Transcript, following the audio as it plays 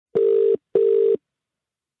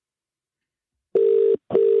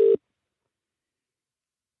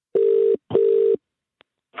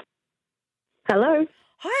Hello.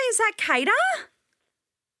 Hi, is that Kater?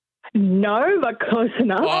 No, but close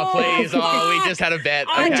enough. Oh, please. Oh, we just had a bet.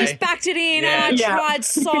 I Okay. just backed it in Yeah. and I Yeah. tried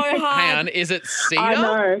so hard. Hang on. Is it Cedar? I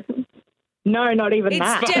know. No, not even It's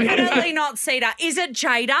that. definitely not Cedar. Is it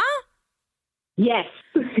Jada? Yes.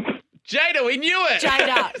 Jada, we knew it.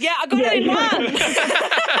 Jada. Yeah, I got it in one.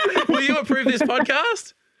 Will you approve this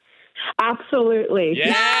podcast? Absolutely.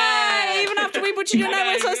 Yay! Even after we butchered your name,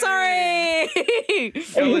 we're so sorry.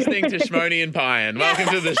 You're listening to Shmoney and Pyan. Welcome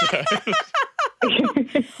to the show.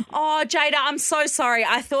 Oh, Jada, I'm so sorry.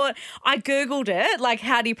 I thought I Googled it, like,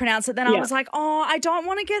 how do you pronounce it? Then I Yeah. was like, oh, I don't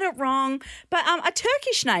want to get it wrong. But a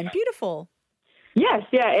Turkish name, beautiful. Yes,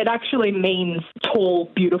 yeah, it actually means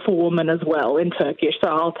tall, beautiful woman as well in Turkish, so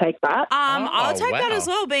I'll take that. I'll take that wow. as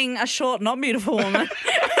well, being a short, not beautiful woman.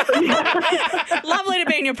 Lovely to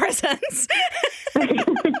be in your presence.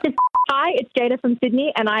 Hi, it's Jada from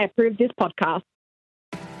Sydney, and I approve this podcast.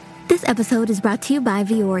 This episode is brought to you by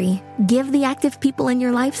Viore. Give the active people in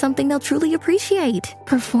your life something they'll truly appreciate.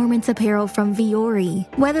 Performance apparel from Viore.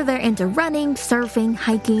 Whether they're into running, surfing,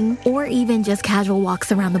 hiking, or even just casual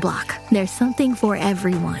walks around the block, there's something for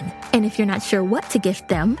everyone. And if you're not sure what to gift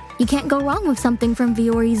them, you can't go wrong with something from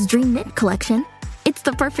Viore's Dream Knit collection. It's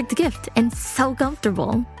the perfect gift and so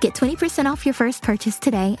comfortable. Get 20% off your first purchase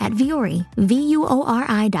today at Viore.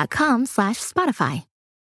 VUORI.com/Spotify.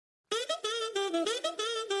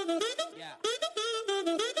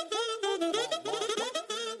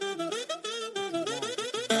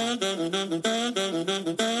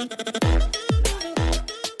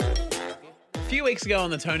 A few weeks ago on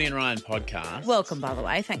the Tony and Ryan podcast, Welcome, by the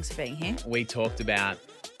way. Thanks for being here. we talked about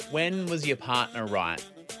when was your partner right?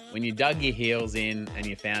 When you dug your heels in and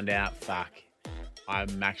you found out, fuck,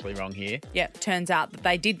 I'm actually wrong here. Yep, turns out that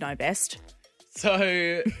they did know best.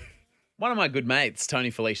 So one of my good mates, Tony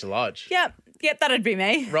Felicia Lodge, Yep, that'd be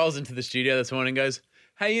me. rolls into the studio this morning and goes,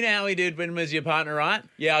 hey, you know how we did when was your partner right?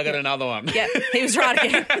 Yeah, I got another one. Yep, he was right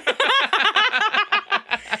again.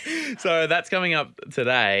 So that's coming up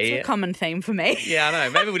today. It's a common theme for me. Yeah, I know.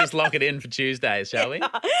 Maybe we just lock it in for Tuesdays, shall we?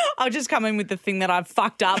 I'll just come in with the thing that I've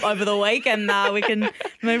fucked up over the week and we can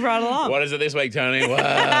move right along. What is it this week, Tony?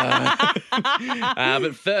 Wow.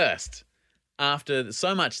 But first, after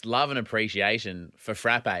so much love and appreciation for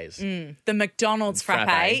frappes, The McDonald's frappe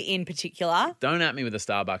Frappe. in particular. don't at me with a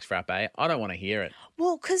Starbucks frappe. I don't want to hear it.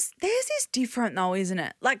 Well, because theirs is different though, isn't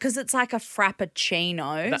it? Like, because it's like a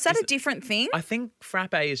frappuccino. Is that a different thing? I think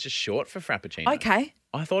frappe is just short for frappuccino. Okay.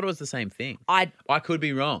 I thought it was the same thing. I could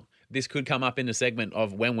be wrong. This could come up in a segment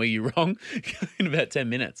of When Were You Wrong in about 10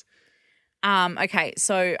 minutes. Okay,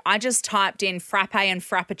 so I just typed in frappe and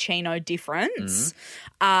frappuccino difference.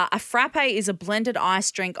 A frappe is a blended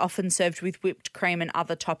iced drink often served with whipped cream and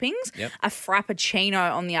other toppings. Yep. A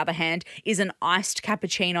frappuccino, on the other hand, is an iced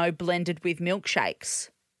cappuccino blended with milkshakes.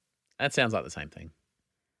 That sounds like the same thing.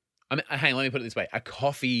 I mean, hang on, let me put it this way. A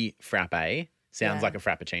coffee frappe sounds Yeah. like a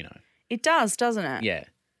frappuccino. It does, doesn't it? Yeah.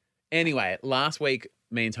 Anyway, last week,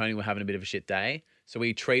 me and Tony were having a bit of a shit day. So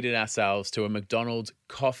we treated ourselves to a McDonald's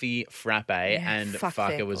coffee frappe and fuck, fuck,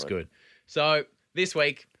 they're it was good. good. So this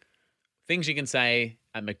week, things you can say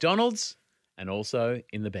at McDonald's and also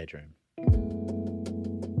in the bedroom.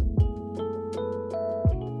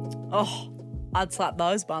 Oh, I'd slap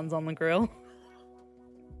those buns on the grill.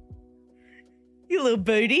 You little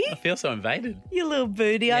booty. I feel so invaded. You little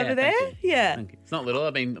booty Yeah, over thank there. you. Yeah. Thank you. It's not little.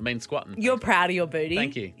 I've been squatting. You're proud of your booty.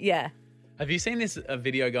 Thank you. Yeah. Have you seen this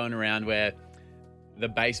video going around where the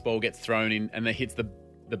baseball gets thrown in and it hits the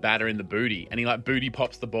batter in the booty and he like booty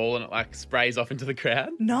pops the ball and it like sprays off into the crowd?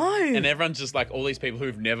 No. And everyone's just like, all these people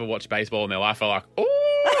who've never watched baseball in their life are like,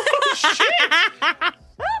 oh, shit.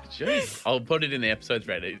 Jeez. I'll put it in the episode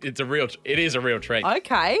thread. It is a real treat.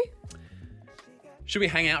 Okay. Should we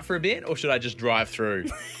hang out for a bit or should I just drive through?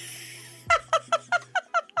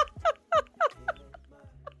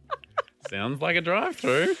 Sounds like a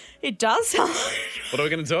drive-through. It does sound What are we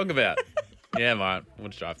going to talk about? Yeah, mate. We'll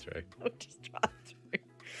just drive through. like just drive through.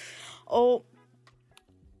 Oh,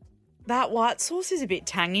 that white sauce is a bit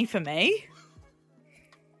tangy for me.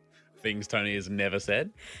 Things Tony has never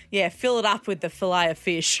said. Yeah, fill it up with the fillet of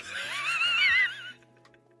fish.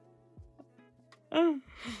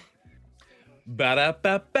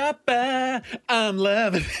 Ba-da-ba-ba-ba, I'm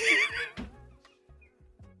loving it.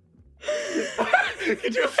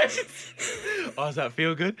 Could you imagine? Oh, does that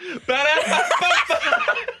feel good?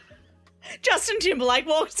 Ba-da-ba-ba-ba, Justin Timberlake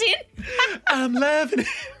walks in. I'm loving it.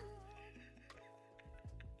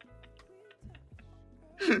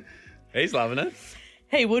 He's loving it.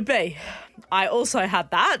 He would be. I also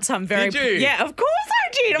had that, so I'm very... Did you? Yeah, of course I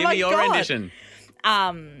did. Give oh my me your God. rendition.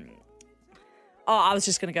 Oh, I was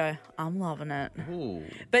just going to go, I'm loving it. Ooh.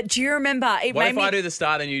 But do you remember? What if I do the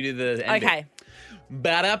start and you do the end? Okay.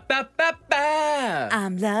 Ba-da-ba-ba-ba.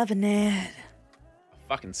 I'm loving it.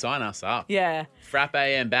 Fucking sign us up. Yeah. Frappe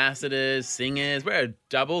ambassadors, singers. We're a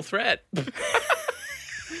double threat.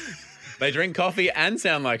 They drink coffee and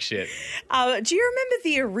sound like shit. Do you remember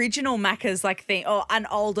the original Macca's theme, or an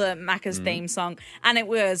older Macca's theme song? And it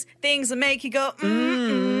was things that make you go,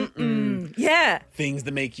 Yeah. Things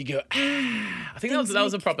that make you go, ah. I think that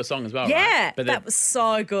was a proper song as well, Yeah. right? But that was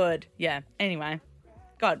so good. Yeah. Anyway.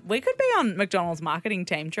 God, we could be on McDonald's marketing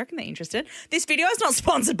team. Do you reckon they're interested? This video is not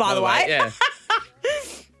sponsored, by the way. Yeah.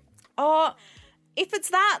 Oh, if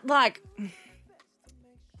it's that,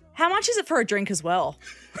 how much is it for a drink as well?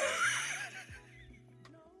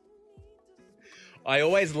 I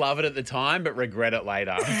always love it at the time, but regret it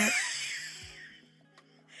later.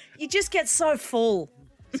 You just get so full.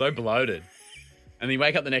 So bloated. And then you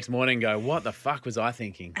wake up the next morning and go, what the fuck was I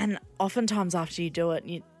thinking? And oftentimes after you do it,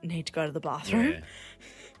 you need to go to the bathroom. Yeah.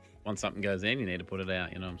 Once something goes in, you need to put it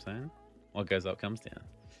out, you know what I'm saying? What goes up comes down.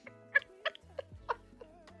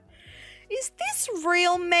 Is this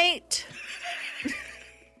real meat?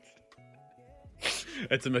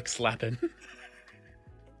 It's a McSlappin'.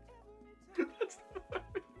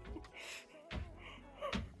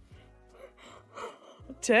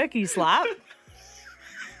 Turkey slap?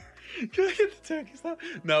 Can I get the turkey slap?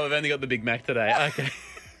 No, I've only got the Big Mac today. Okay.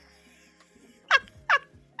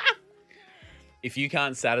 If you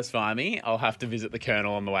can't satisfy me, I'll have to visit the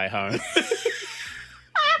Colonel on the way home.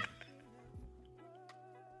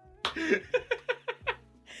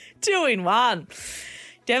 2 in 1.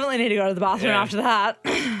 Definitely need to go to the bathroom after that.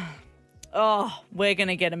 Oh, we're going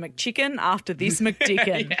to get a McChicken after this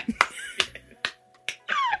McDicken.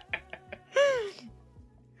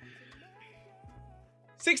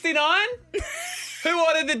 69? Who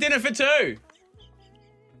ordered the dinner for 2?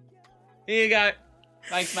 Here you go.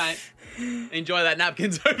 Thanks, mate. Enjoy that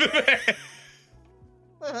napkins over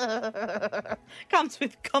there. Comes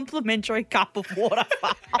with complimentary cup of water.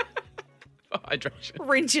 For hydration.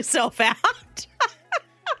 Rinse yourself out.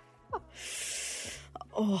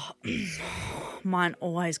 Oh, mine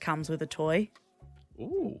always comes with a toy.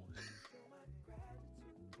 Ooh.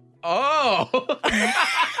 Oh.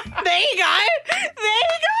 There you go. There you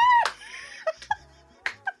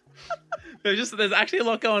go. There's actually a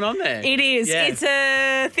lot going on there. It is. Yeah. It's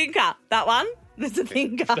a thinker, that one. It's a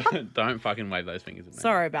thinker. Don't fucking wave those fingers at me.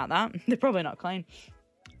 Sorry about that. They're probably not clean.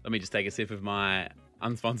 Let me just take a sip of my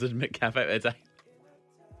unsponsored McCafe.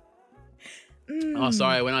 Oh,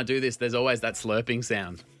 sorry. When I do this, there's always that slurping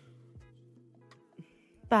sound.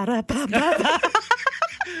 Ba-da-ba-ba-ba.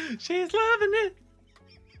 She's loving it.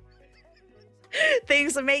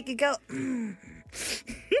 Things that make you go,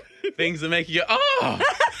 Things that make you go, oh.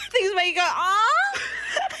 Things that make you go, ah.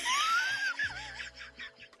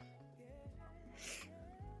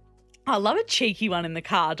 I love a cheeky one in the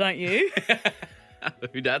car, don't you?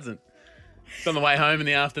 Who doesn't? It's on the way home in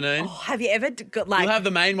the afternoon. Oh, have you ever got You'll have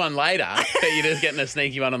the main one later, but you're just getting a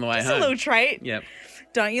sneaky one on the way just home. a little treat? Yep.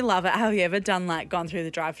 Don't you love it? Have you ever done gone through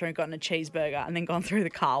the drive-thru and gotten a cheeseburger and then gone through the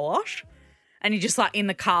car wash? And you're just in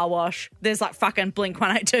the car wash, there's fucking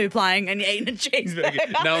Blink-182 playing and you're eating a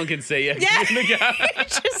cheeseburger. No one can see you. Yeah. In the car.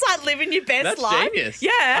 It's just living your best That's life. genius.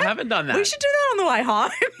 Yeah. I haven't done that. We should do that on the way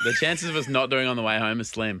home. The chances of us not doing on the way home are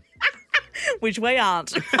slim. Which we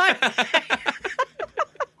aren't.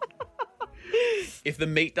 If the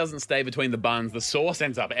meat doesn't stay between the buns, the sauce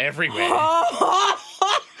ends up everywhere.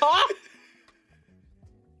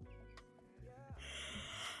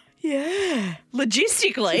 Yeah.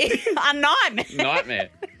 Logistically, a nightmare. Nightmare.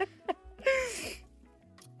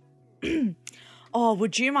 Oh,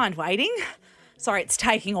 would you mind waiting? Sorry, it's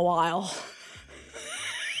taking a while.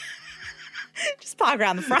 Just park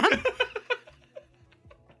around the front.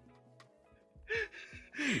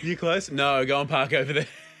 You close? No, go and park over there.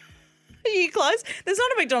 Are you close? There's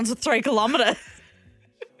not a McDonald's for 3 kilometres. Are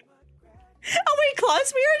we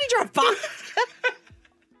close? We already drove past.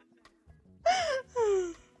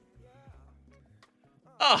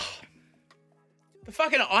 Oh, the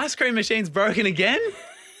fucking ice cream machine's broken again?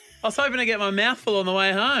 I was hoping to get my mouth full on the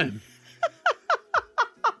way home.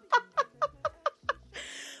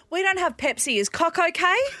 We don't have Pepsi. Is Coke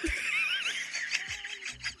okay?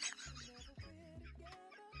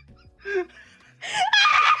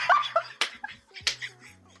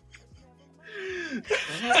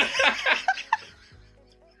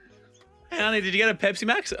 Honey, did you get a Pepsi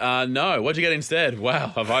Max? No. What'd you get instead? Wow,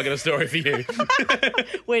 have I got a story for you?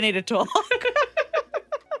 We need to talk. I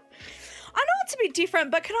know it's a bit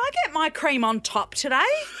different, but can I get my cream on top today?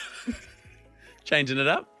 Changing it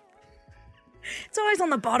up? It's always on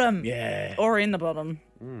the bottom. Yeah. Or in the bottom.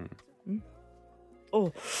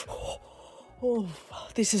 Oh,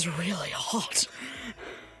 this is really hot.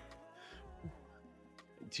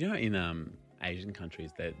 Do you know in Asian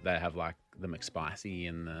countries they have like the McSpicy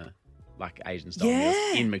and the like Asian style meals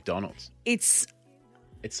in McDonald's? It's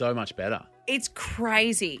so much better. It's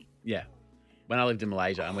crazy. Yeah. When I lived in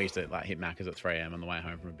Malaysia and we used to like hit Macca's at 3 a.m. on the way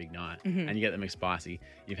home from a big night and you get the McSpicy,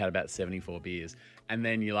 you've had about 74 beers and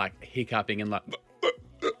then you're like hiccuping and like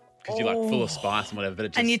because you're like full of spice and whatever. But it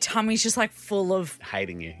just, And your tummy's just like full of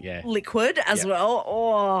hating you, yeah. liquid as well.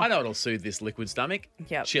 Oh. I know it'll soothe this liquid stomach.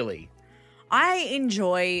 Yep. Chili. I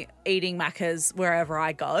enjoy eating Macca's wherever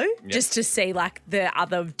I go just to see like the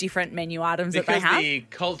other different menu items that they have. Because the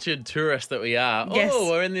cultured tourists that we are, Yes.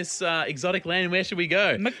 we're in this exotic land. Where should we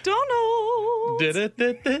go? McDonald's.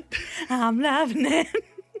 Da-da-da-da. I'm loving it.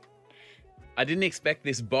 I didn't expect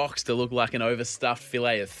this box to look like an overstuffed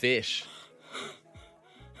fillet of fish.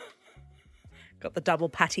 Got the double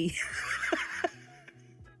patty.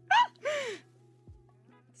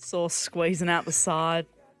 Sauce squeezing out the side.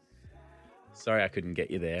 Sorry I couldn't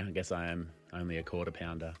get you there. I guess I am only a quarter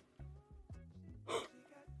pounder.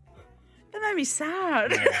 That made me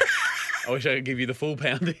sad. Yeah. I wish I could give you the full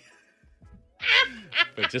pounding.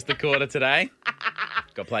 But just the quarter today.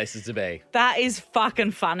 Got places to be. That is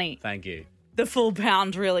fucking funny. Thank you. The full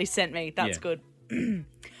pound really sent me. That's Yeah. good.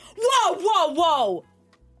 Whoa.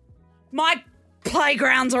 My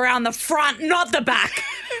playground's around the front, not the back.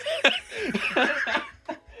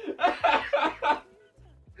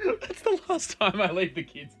 That's the last time I leave the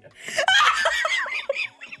kids here.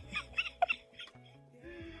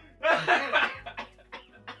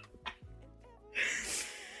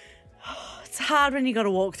 It's hard when you got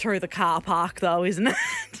to walk through the car park, though, isn't it?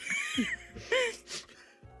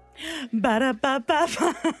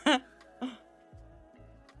 Ba-da-ba-ba-ba.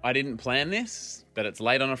 I didn't plan this, but it's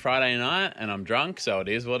late on a Friday night and I'm drunk, so it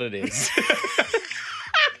is what it is.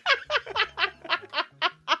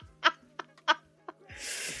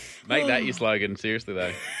 Make that your slogan, seriously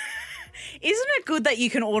though. Isn't it good that you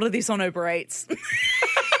can order this on Uber Eats?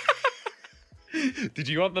 Did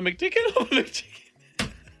you want the McChicken or the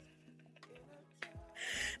McChicken?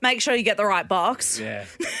 Make sure you get the right box. Yeah.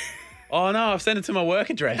 Oh no, I've sent it to my work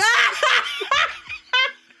address.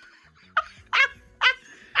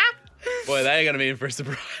 Boy, they're going to be in for a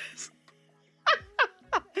surprise.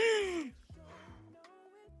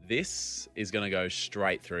 This is going to go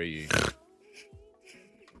straight through you.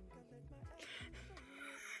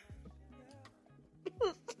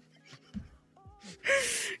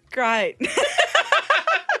 Great.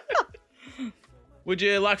 Would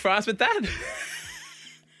you like fries with that?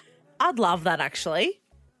 I'd love that, actually.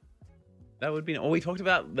 That would be... Oh, we talked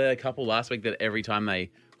about the couple last week that every time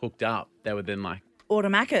they hooked up, they would then like... Order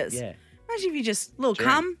Macca's. Yeah. Imagine if you just, little Sure.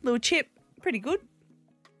 cum, little chip, pretty good.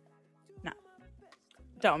 No.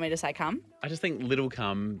 Don't want me to say cum. I just think little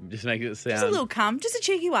cum just makes it sound... Just a little cum, just a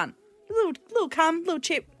cheeky one. Little cum, little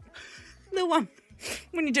chip, little one.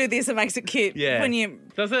 When you do this, it makes it cute. Yeah. When you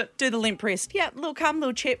Does it? do the limp wrist. Yep, little cum,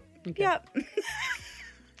 little chip. Okay. Yep.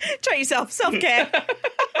 Treat yourself, self-care.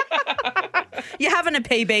 You're having a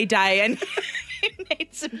PB day and you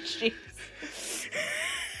need some chips.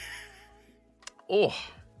 Oh,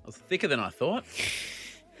 it was thicker than I thought.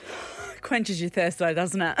 Quenches your thirst though,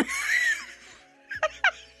 doesn't it?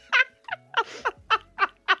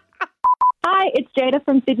 Hi, it's Jada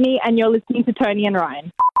from Sydney, and you're listening to Tony and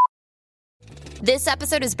Ryan. This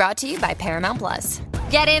episode is brought to you by Paramount Plus.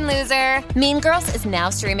 Get in, loser! Mean Girls is now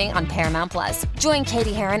streaming on Paramount Plus. Join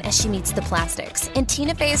Katie Heron as she meets the plastics in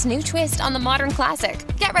Tina Fey's new twist on the modern classic.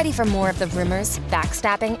 Get ready for more of the rumors,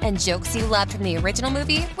 backstabbing, and jokes you loved from the original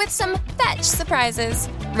movie with some fetch surprises.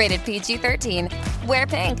 Rated PG-13. Wear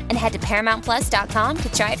pink and head to ParamountPlus.com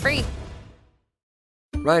to try it free.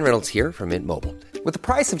 Ryan Reynolds here from Mint Mobile. With the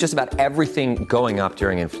price of just about everything going up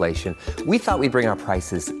during inflation, we thought we'd bring our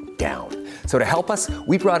prices down. So to help us,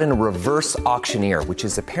 we brought in a reverse auctioneer, which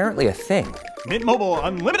is apparently a thing. Mint Mobile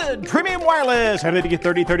Unlimited Premium Wireless. How to get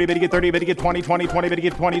 30, 30, bit to get 30, bit to get 20, 20, 20, bit to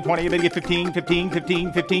get 20, 20, bit to get 15, 15,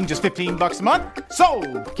 15, 15, just $15 a month?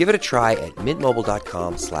 Sold! Give it a try at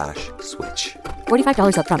mintmobile.com/switch.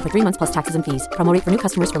 $45 up front for 3 months plus taxes and fees. Promo rate for new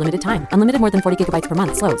customers for limited time. Unlimited more than 40 gigabytes per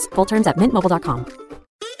month. Slows full terms at mintmobile.com.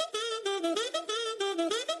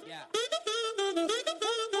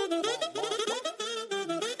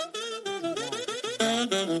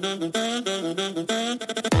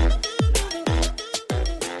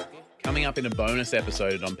 Coming up in a bonus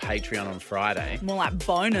episode on Patreon on Friday. More like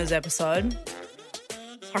bonus episode.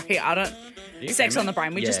 Sorry, I don't. Sex okay, on the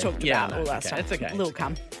brain. We just yeah. talked Yeah, about no, all that okay. stuff. It's okay. Little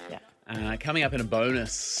cum. Yeah. Coming up in a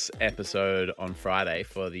bonus episode on Friday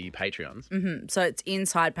for the Patreons. So it's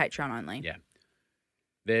inside Patreon only. Yeah.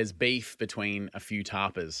 There's beef between a few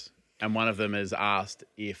tarpers, and one of them has asked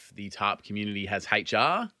if the tarp community has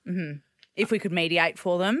HR. If we could mediate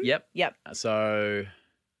for them. Yep. Yep. So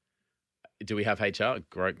do we have HR?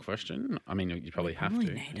 Great question. I mean, you probably have probably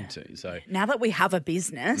to. need it. So Now that we have a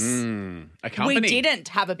business, a company. we didn't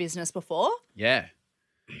have a business before. Yeah.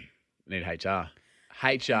 We need HR.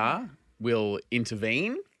 HR will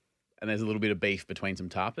intervene, and there's a little bit of beef between some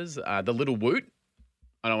tarpers. The little woot,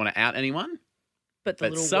 I don't want to out anyone, But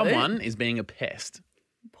but little someone woot, is being a pest.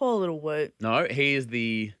 poor little woot. No, he's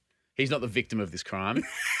not the victim of this crime.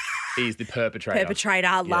 He's the perpetrator.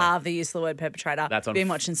 Perpetrator. Love the use of the word perpetrator. That's on Been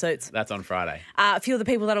watching Suits. That's on Friday. A few of the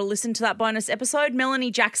people that'll listen to that bonus episode: Melanie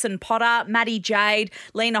Jackson Potter, Maddie Jade,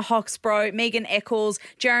 Lena Hoxbro, Megan Eccles,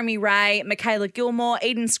 Jeremy Ray, Michaela Gilmore,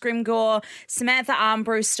 Eden Scrimgore, Samantha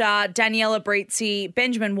Armbruster, Daniela Brizzi,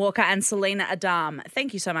 Benjamin Walker, and Selena Adam.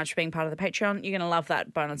 Thank you so much for being part of the Patreon. You're going to love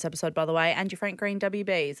that bonus episode, by the way, and your Frank Green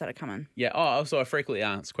WBs that are coming. Yeah. Oh, also a frequently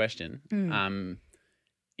asked question.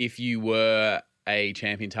 If you were a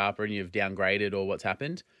champion tarper and you've downgraded or what's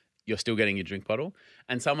happened, you're still getting your drink bottle.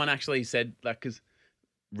 And someone actually said, like, because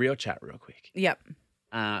real chat real quick. Yep.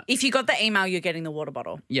 If you got the email, you're getting the water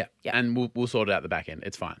bottle. Yeah. Yep. And we'll sort it out the back end.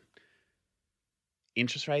 It's fine.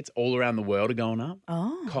 Interest rates all around the world are going up.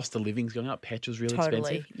 Oh. Cost of living's going up. Petrol's really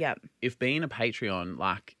Totally. expensive. Yep. If being a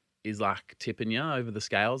Patreon is tipping you over the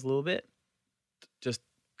scales a little bit, just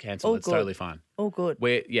cancel. All It's good. totally fine. All good.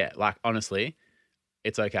 Honestly,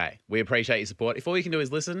 it's okay. We appreciate your support. If all you can do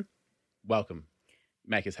is listen, welcome.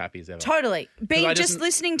 Make us happy as ever. Totally. I Just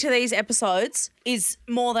listening to these episodes is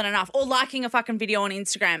more than enough. Or liking a fucking video on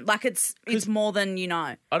Instagram. Like it's more than you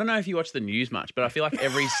know. I don't know if you watch the news much, but I feel like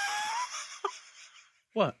every...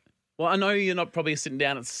 What? Well, I know you're not probably sitting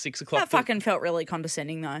down at 6 o'clock. That fucking felt really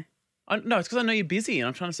condescending though. No, it's because I know you're busy and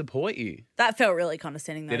I'm trying to support you. That felt really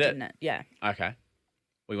condescending though, Did it? didn't it? Yeah. Okay.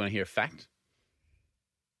 We want to hear a fact?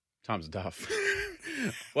 Times are tough.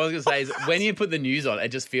 What I was going to say is when you put the news on, it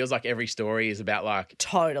just feels like every story is about like,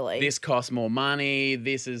 Totally. this costs more money,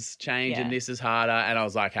 this is changing, Yeah. this is harder. And I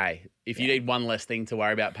was like, hey, if you need one less thing to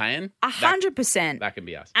worry about paying, 100%. that can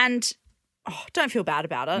be us. And don't feel bad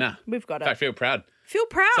about it. Nah. We've got In fact, it. feel proud. Feel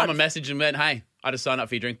proud. Someone messaged and went, hey, I just signed up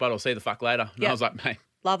for your drink bottle. See you the fuck later. And Yep. I was like, mate,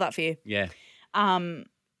 Love that for you. yeah.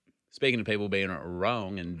 Speaking of people being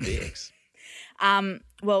wrong and dicks.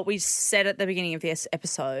 Well, we said at the beginning of this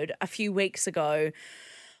episode, a few weeks ago,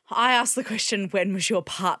 I asked the question, when was your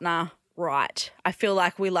partner right? I feel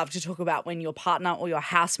like we love to talk about when your partner or your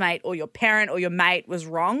housemate or your parent or your mate was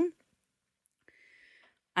wrong.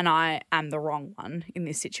 And I am the wrong one in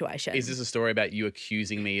this situation. Is this a story about you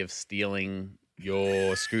accusing me of stealing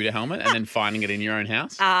your scooter helmet and then finding it in your own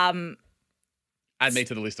house? Add me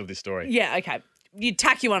to the list of this story. Yeah, okay. You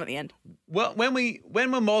tack you on at the end. Well, when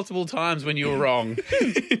were multiple times when you were wrong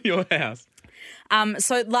in your house?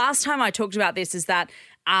 So last time I talked about this is that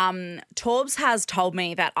Torbs has told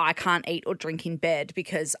me that I can't eat or drink in bed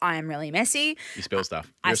because I am really messy. You spill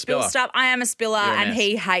stuff. I You're a spill spiller. stuff. I am a spiller, You're a and mess.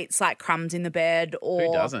 he hates like crumbs in the bed. Or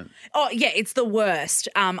Who doesn't? Oh yeah, it's the worst.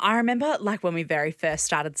 I remember like when we very first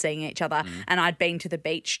started seeing each other, and I'd been to the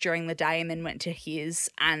beach during the day and then went to his,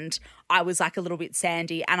 and I was like a little bit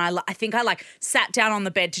sandy, and I think I like sat down on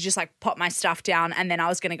the bed to just like pop my stuff down, and then I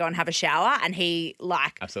was going to go and have a shower, and he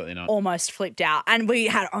like Absolutely not. almost flipped out, and we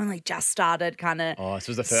had only just started kind of. Oh, this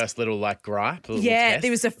was the first little like gripe. Little Yeah, test?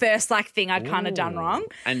 there was the first like thing I'd kind of done wrong.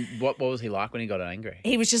 And what was he like when he got angry?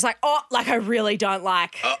 He was just like, oh, like I really don't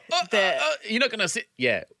like the. You're not going to sit.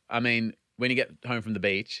 Yeah, I mean, when you get home from the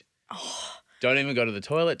beach, don't even go to the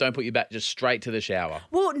toilet. Don't put your back just straight to the shower.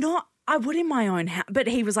 Well, not. I would in my own house, but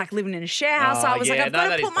he was like living in a share house. So Oh, I was like, yeah, I've no, got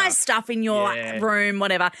that to is put my tough. stuff in your Yeah. room,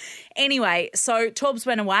 whatever. Anyway, so Torbs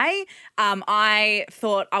went away. I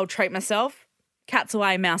thought I'll treat myself. Cat's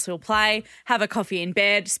away, mouse will play. Have a coffee in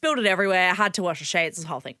bed. Spilled it everywhere. Had to wash the sheets. This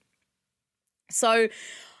whole thing. So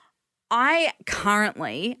I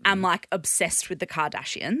currently am like obsessed with the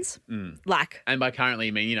Kardashians. Like, And by currently,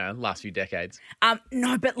 you mean, last few decades.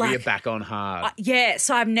 no, but We're like, back on hard. yeah.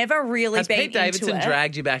 So I've never really Has been Pete Davidson into it.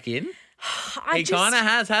 dragged you back in? He kind of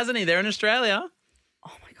has, hasn't he? They're in Australia.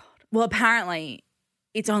 Oh my God. Well, apparently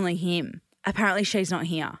it's only him. Apparently she's not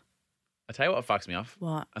here. I tell you what fucks me off.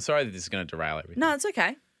 What? I'm sorry that this is going to derail everything. No, it's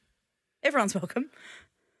okay. Everyone's welcome.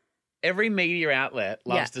 Every media outlet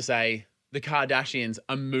loves Yeah. to say the Kardashians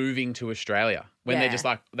are moving to Australia when they're just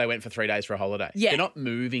like, they went for 3 days for a holiday. Yeah. They're not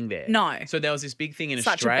moving there. No. So there was this big thing in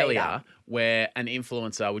Such a Australia where an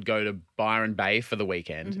influencer would go to Byron Bay for the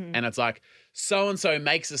weekend and it's like, so-and-so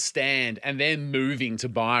makes a stand and they're moving to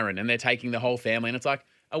Byron and they're taking the whole family and it's like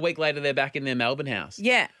a week later they're back in their Melbourne house.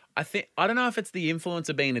 Yeah. I don't know if it's the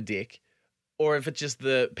influencer being a dick or if it's just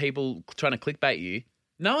the people trying to clickbait you.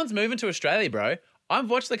 No one's moving to Australia, bro. I've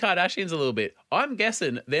watched the Kardashians a little bit. I'm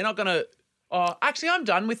guessing they're not going to, actually, I'm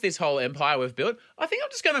done with this whole empire we've built. I think I'm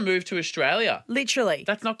just going to move to Australia. Literally.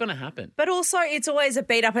 That's not going to happen. But also, it's always a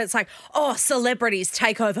beat up. It's like, celebrities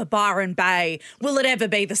take over Byron Bay. Will it ever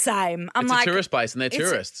be the same? It's a tourist place and they're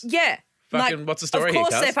tourists. Yeah. Fucking, what's the story here, Of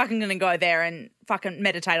course cuz? they're fucking going to go there and fucking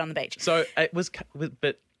meditate on the beach. So was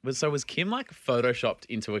Kim like photoshopped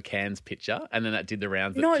into a Cairns picture and then that did the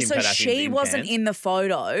rounds that No, Kim so Kardashian's she in wasn't Cairns? in the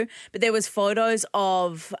photo, but there was photos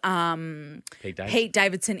of Pete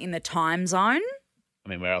Davidson in the time zone. I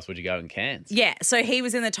mean, where else would you go in Cairns? Yeah, so he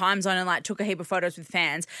was in the time zone and like took a heap of photos with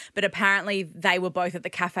fans, but apparently they were both at the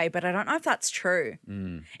cafe, but I don't know if that's true.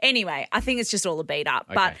 Anyway, I think it's just all a beat up.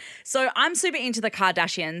 Okay. But so I'm super into the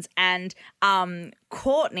Kardashians and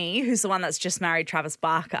Courtney, who's the one that's just married Travis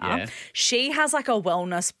Barker, she has like a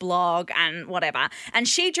wellness blog and whatever, and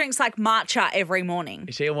she drinks like matcha every morning.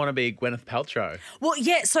 Is she a wannabe Gwyneth Paltrow? Well,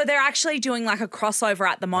 yeah, so they're actually doing like a crossover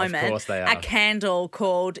at the moment. Of course they are. A candle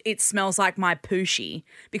called It Smells Like My Pooshy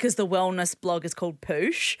because the wellness blog is called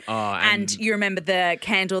Poosh. Oh, and you remember the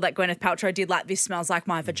candle that Gwyneth Paltrow did, like, this smells like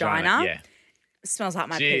my vagina? Yeah. It smells like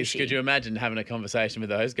my Jeez, pooshy. could you imagine having a conversation with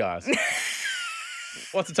those guys?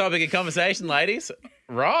 What's the topic of conversation, ladies?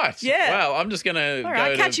 Right. Yeah. Well, I'm just going to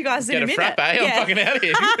right, catch you guys in get a minute. frappe. Yeah. I'm fucking out of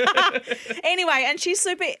here. Anyway, and she's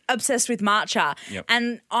super obsessed with matcha. Yep.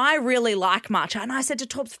 And I really like matcha. And I said to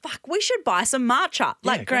Torbs, fuck, we should buy some matcha,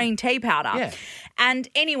 like green tea powder. Yeah. And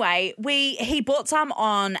anyway, he bought some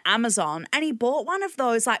on Amazon and he bought one of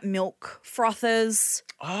those like milk frothers.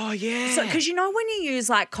 Oh, yeah. So, because you know when you use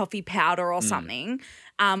like coffee powder or something,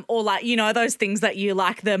 or like, you know, those things that you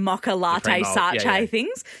like, the mocha latte Primo. sachet Yeah, yeah.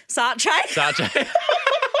 things. Sachet.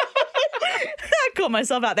 I caught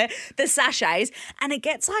myself out there. The sachets, and it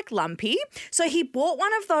gets like lumpy. So he bought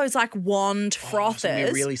one of those like wand frothers.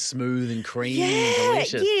 Something really smooth and creamy Yeah, and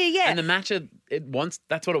delicious. yeah. And the matcha,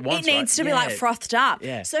 that's what it wants, It needs right? to be like frothed up.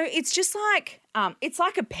 Yeah. So it's just like, it's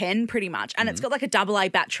like a pen pretty much. And it's got like a AA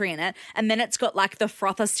battery in it. And then it's got like the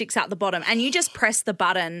frother sticks out the bottom. And you just press the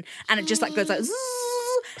button and it just like goes like, zzz,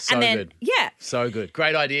 So and then, good. yeah. So good.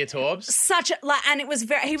 Great idea, Torbs. Such a, like, and it was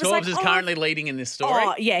very, he was Torbs like, is currently leading in this story.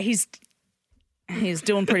 Oh, yeah, he's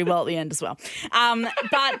doing pretty well at the end as well.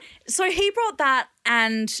 But so he brought that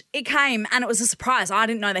and it came and it was a surprise. I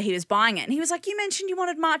didn't know that he was buying it. And he was like, you mentioned you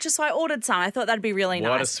wanted matcha, so I ordered some. I thought that'd be really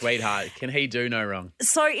What a nice. sweetheart. Can he do no wrong?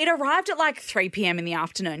 So it arrived at like 3 p.m. in the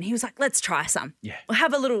afternoon. He was like, let's try some. Yeah. We'll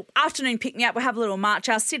have a little afternoon pick-me-up. We'll have a little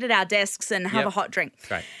matcha, sit at our desks and have a hot drink.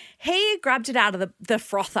 Great. He grabbed it out of the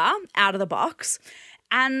frother, out of the box,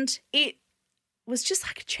 and it was just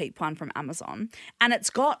like a cheap one from Amazon. And it's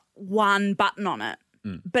got one button on it,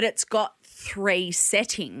 but it's got 3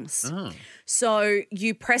 settings. Oh. So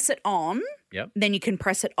you press it on, Yep. then you can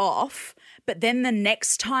press it off. But then the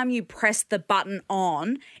next time you press the button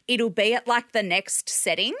on, it'll be at like the next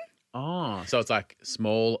setting. Oh, so it's like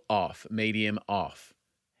small off, medium off,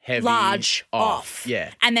 heavy Large off.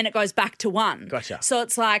 Yeah. And then it goes back to 1. Gotcha. So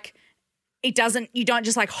it's like you don't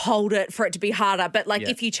just like hold it for it to be harder, but like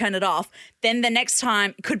if you turn it off, then the next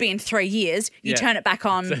time, it could be in 3 years, you turn it back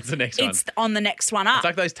on. So it's the next one. It's on the next one up. It's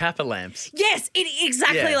like those tapper lamps. Yes,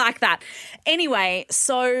 exactly like that. Anyway,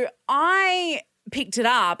 so I picked it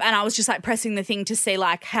up and I was just like pressing the thing to see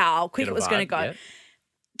like how quick Get a it was going to vibe, go. yeah.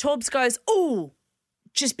 Torbs goes, "Oh,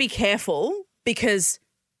 just be careful because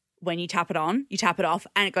when you tap it on, you tap it off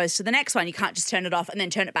and it goes to the next one. You can't just turn it off and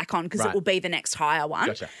then turn it back on because it Right. will be the next higher one."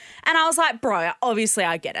 Gotcha. And I was like, "Bro, obviously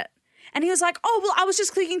I get it." And he was like, "Oh, well, I was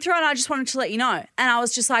just clicking through and I just wanted to let you know." And I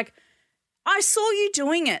was just like, I saw you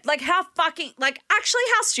doing it. Like, actually,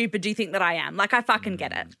 how stupid do you think that I am? Like, I fucking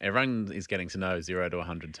get it. Everyone is getting to know 0 to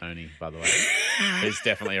 100 Tony, by the way. He's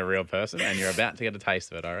definitely a real person and you're about to get a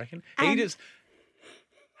taste of it, I reckon.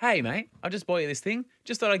 Hey, mate, I just bought you this thing.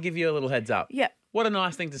 Just thought I'd give you a little heads up. Yeah. What a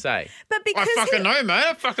nice thing to say. But because I fucking know, mate.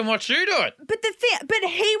 I fucking watched you do it. But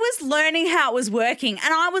he was learning how it was working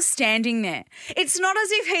and I was standing there. It's not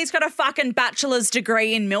as if he's got a fucking bachelor's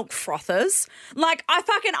degree in milk frothers. Like,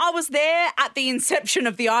 I was there at the inception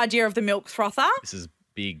of the idea of the milk frother. This is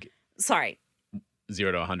big Sorry.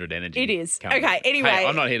 0 to 100 energy. It is. coming. Okay, anyway. Hey,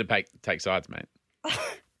 I'm not here to take sides, mate.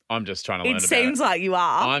 I'm just trying to learn It about seems like you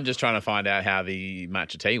are. I'm just trying to find out how the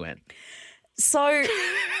matcha tea went. So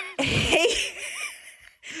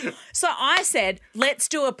So I said, let's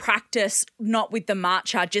do a practice, not with the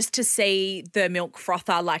matcha, just to see the milk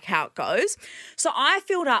frother, like how it goes. So I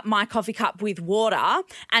filled up my coffee cup with water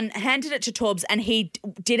and handed it to Torbs, and he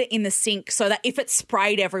did it in the sink so that if it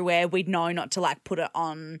sprayed everywhere, we'd know not to like put it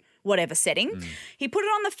on whatever setting. He put it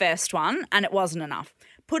on the first one and it wasn't enough.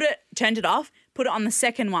 Turned it off, put it on the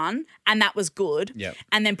second one, and that was good. Yep.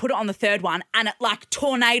 And then put it on the third one, and it like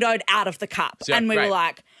tornadoed out of the cup. So, and we were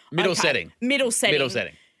like, Middle okay, setting. Middle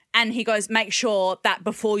setting. And he goes, make sure that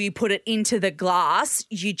before you put it into the glass,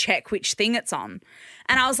 you check which thing it's on.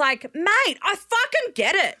 And I was like, mate, I fucking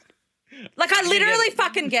get it. Like, I literally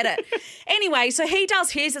fucking get it. Anyway, so he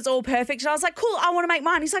does his, it's all perfect. And I was like, cool, I want to make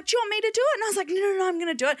mine. He's like, do you want me to do it? And I was like, no, I'm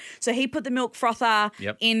going to do it. So he put the milk frother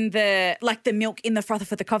in the milk in the frother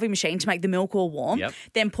for the coffee machine to make the milk all warm,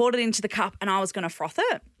 then poured it into the cup, and I was going to froth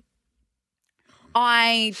it.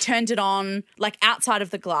 I turned it on, like, outside of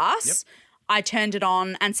the glass. I turned it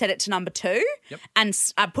on and set it to number 2 and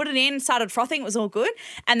I put it in, started frothing, it was all good,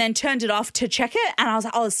 and then turned it off to check it, and I was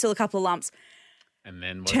like, oh, there's still a couple of lumps. And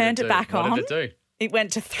then turned it back on. What did it do? It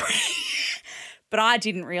went to 3. But I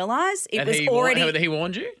didn't realise it was he already... He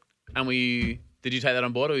warned you? And did you take that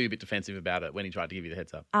on board, or were you a bit defensive about it when he tried to give you the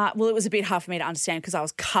heads up? Well, it was a bit hard for me to understand because I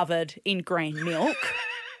was covered in green milk.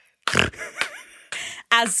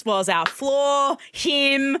 As was our floor,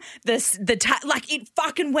 him, like it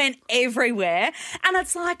fucking went everywhere. And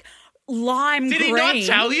it's like lime green. Did he not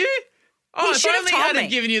tell you? Oh, if only told had me.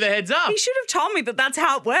 given you the heads up. He should have told me that that's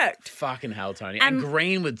how it worked. Fucking hell, Tony. And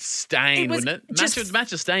green would stain, wouldn't it?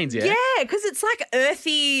 Match of stains, yeah? Yeah, because it's like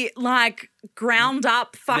earthy, like ground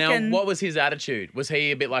up fucking... Now, what was his attitude? Was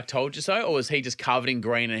he a bit like told you so, or was he just covered in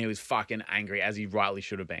green and he was fucking angry as he rightly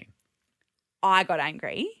should have been? I got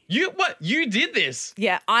angry. What? You did this?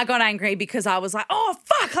 Yeah, I got angry because I was like, oh,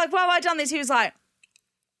 fuck, like, why have I done this? He was like,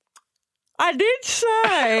 I did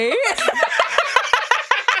say...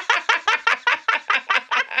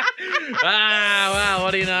 Wow,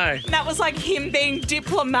 what do you know? And that was like him being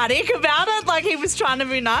diplomatic about it, like he was trying to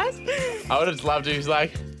be nice. I would have loved to. He was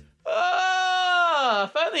like,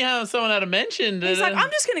 oh, if only someone had mentioned it. He's like,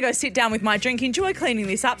 I'm just going to go sit down with my drink. Enjoy cleaning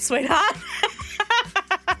this up, sweetheart.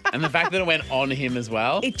 And the fact that it went on him as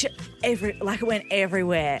well. It went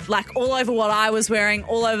everywhere. Like all over what I was wearing,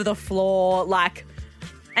 all over the floor, like...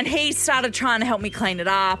 And he started trying to help me clean it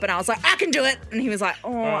up, and I was like, I can do it. And he was like,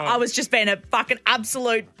 oh, I was just being a fucking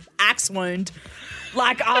absolute axe wound.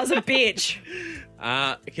 Like, I was a bitch.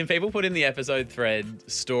 Can people put in the episode thread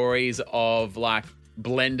stories of, like,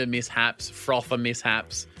 blender mishaps, frother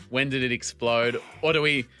mishaps? When did it explode? Or do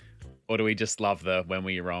we just love the when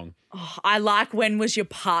were you wrong? Oh, I like when was your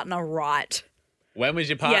partner right? When was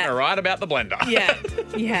your partner right about the blender?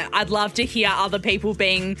 Yeah. I'd love to hear other people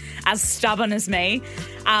being as stubborn as me.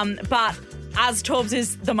 But as Torbs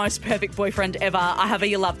is the most perfect boyfriend ever, I have a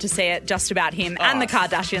you love to see it just about him and the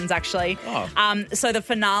Kardashians, actually. So the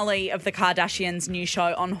finale of the Kardashians' new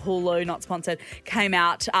show on Hulu, not sponsored, came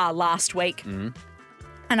out last week. Mm-hmm.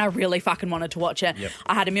 And I really fucking wanted to watch it. Yep.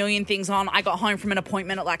 I had a million things on. I got home from an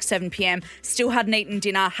appointment at like 7 p.m. Still hadn't eaten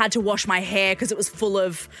dinner. Had to wash my hair because it was full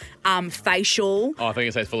of facial. Oh, I think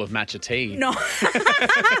it says full of matcha tea. No.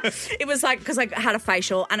 It was like because I had a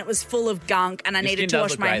facial and it was full of gunk and I needed to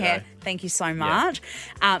wash my hair. Though. Thank you so much.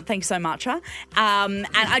 Yeah. Thank you so much. And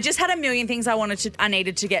I just had a million things I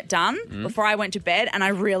needed to get done before I went to bed, and I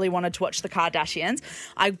really wanted to watch the Kardashians.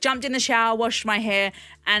 I jumped in the shower, washed my hair,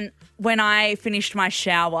 and when I finished my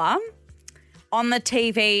shower, on the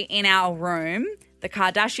TV in our room, the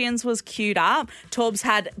Kardashians was queued up. Torbs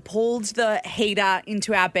had pulled the heater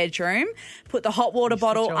into our bedroom, put the hot water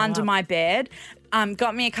bottle under my bed,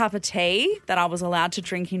 got me a cup of tea that I was allowed to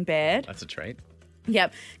drink in bed. That's a treat.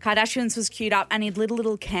 Yep. Kardashians was queued up and he'd lit a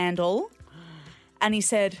little candle and he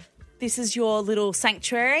said, this is your little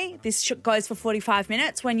sanctuary. This goes for 45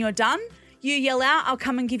 minutes. When you're done, you yell out, I'll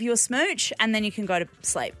come and give you a smooch, and then you can go to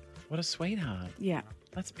sleep. What a sweetheart. Yeah.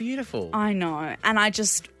 That's beautiful. I know. And I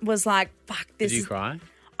just was like, fuck this. Did you cry?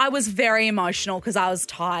 I was very emotional because I was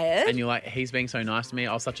tired. And you're like, he's being so nice to me.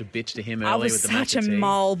 I was such a bitch to him earlier with the matcha tea. I was such a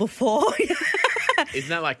mole before. Isn't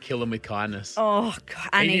that like kill him with kindness? Oh, God.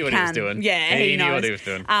 And he knew what he was doing. Yeah, he knew what he was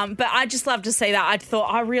doing. But I just love to see that. I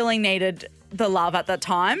thought I really needed the love at that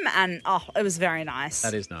time, and it was very nice.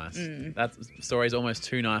 That is nice. That story is almost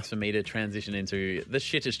too nice for me to transition into the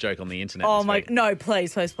shittest joke on the internet. Oh my! No,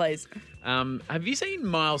 please. Have you seen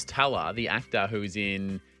Miles Teller, the actor he's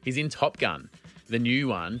in Top Gun? the new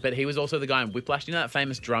one, but he was also the guy in Whiplash. You know that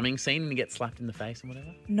famous drumming scene and he gets slapped in the face and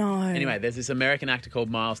whatever? No. Anyway, there's this American actor called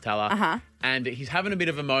Miles Teller, and he's having a bit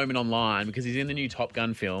of a moment online because he's in the new Top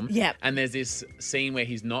Gun film. Yep. And there's this scene where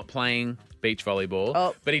he's not playing beach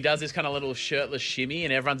volleyball, but he does this kind of little shirtless shimmy,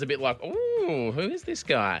 and everyone's a bit like, "Ooh, who is this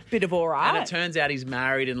guy?" Bit of all right. And it turns out he's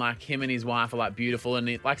married, and like him and his wife are like beautiful, and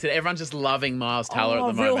like I said, everyone's just loving Miles Teller at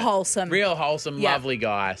the moment. Real wholesome, Yep. lovely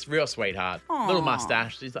guy, real sweetheart, little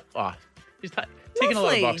mustache. He's like, he's ticking a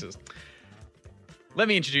lot of boxes. Let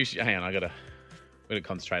me introduce you. Hang on, I gotta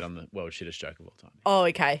concentrate on the world's shittest joke of all time. Oh,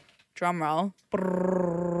 okay. Drum roll.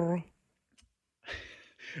 Brrr.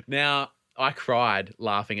 Now, I cried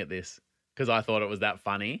laughing at this because I thought it was that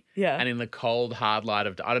funny. Yeah. And in the cold, hard light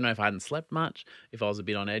of, I don't know if I hadn't slept much, if I was a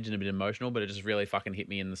bit on edge and a bit emotional, but it just really fucking hit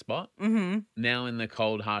me in the spot. Mm-hmm. Now, in the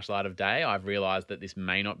cold, harsh light of day, I've realised that this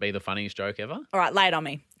may not be the funniest joke ever. All right, lay it on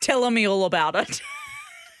me. Tell me all about it.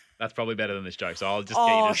 That's probably better than this joke, so I'll just get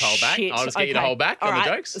you to hold back. Shit. I'll just get you to hold back all on right.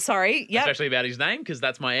 the jokes. Sorry, yeah. Especially about his name, because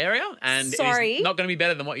that's my area, and Sorry. it's not going to be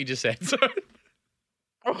better than what you just said. So.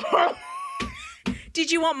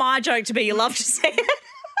 Did you want my joke to be you love to say it?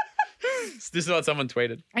 This is what someone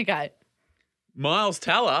tweeted. Okay. Miles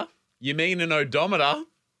Teller, you mean an odometer?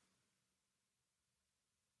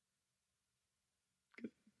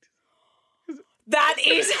 That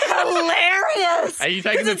is hilarious. Are you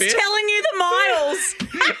taking the piss? It's telling you the miles.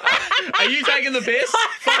 Are you taking the piss?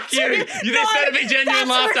 Fuck you. This better be genuine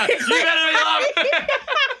laughter. You better be laughing.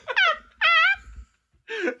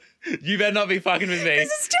 You better not be fucking with me.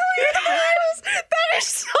 This is telling you the miles. That is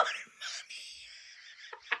so funny.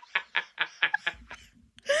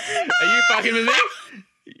 Are you fucking with me?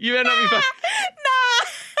 You better not be fucking. No.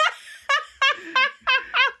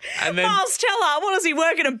 And then Miles Teller, what does he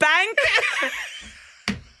work in a bank?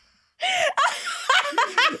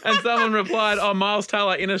 and someone replied, "Oh, Miles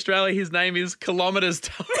Teller in Australia, his name is Kilometres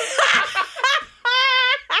Teller."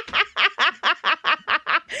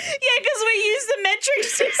 Yeah, because we use the metric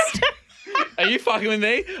system. Are you fucking with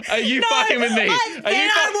me? Are you fucking with me?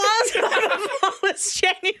 I was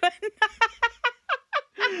genuine.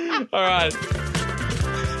 All right.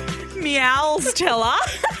 Meows Teller.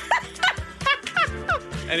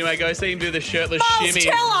 Anyway, go see him do the shirtless Miles shimmy.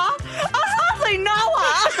 Teller. I hardly know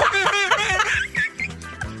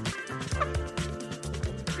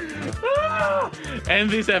her. End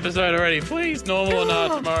this episode already, please. Normal or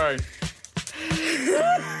not tomorrow.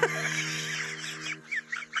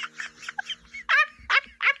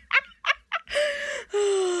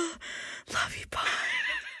 Love you, bye.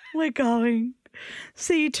 We're going.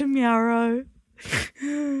 See you tomorrow.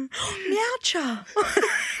 Meowcha.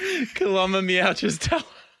 Kalama Meowchas Teller.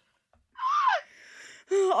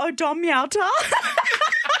 Oh, Dom Meowta.